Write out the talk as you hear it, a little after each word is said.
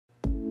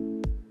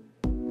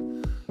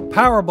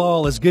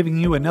Powerball is giving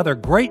you another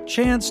great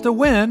chance to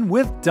win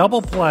with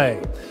Double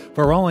Play.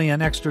 For only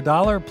an extra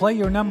 $1, play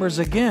your numbers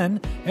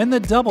again in the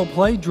Double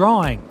Play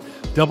drawing.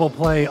 Double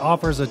Play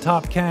offers a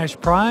top cash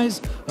prize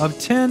of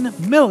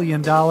 $10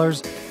 million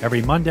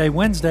every Monday,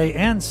 Wednesday,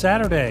 and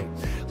Saturday.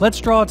 Let's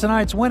draw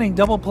tonight's winning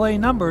Double Play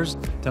numbers.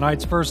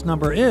 Tonight's first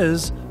number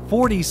is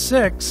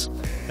 46.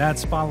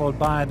 That's followed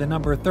by the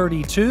number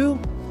 32.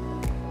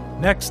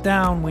 Next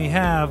down we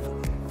have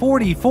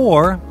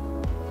 44.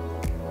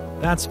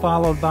 That's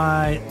followed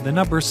by the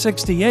number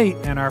 68,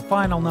 and our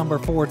final number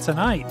for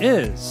tonight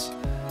is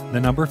the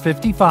number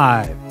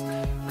 55.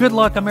 Good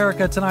luck,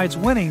 America. Tonight's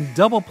winning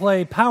Double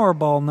Play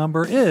Powerball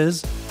number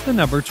is the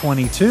number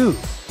 22.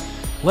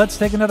 Let's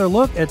take another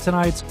look at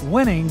tonight's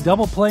winning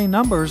Double Play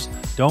numbers.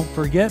 Don't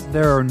forget,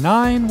 there are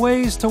 9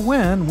 ways to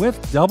win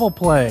with Double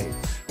Play.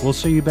 We'll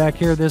see you back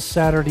here this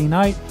Saturday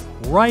night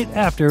right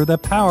after the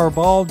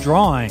Powerball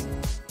drawing.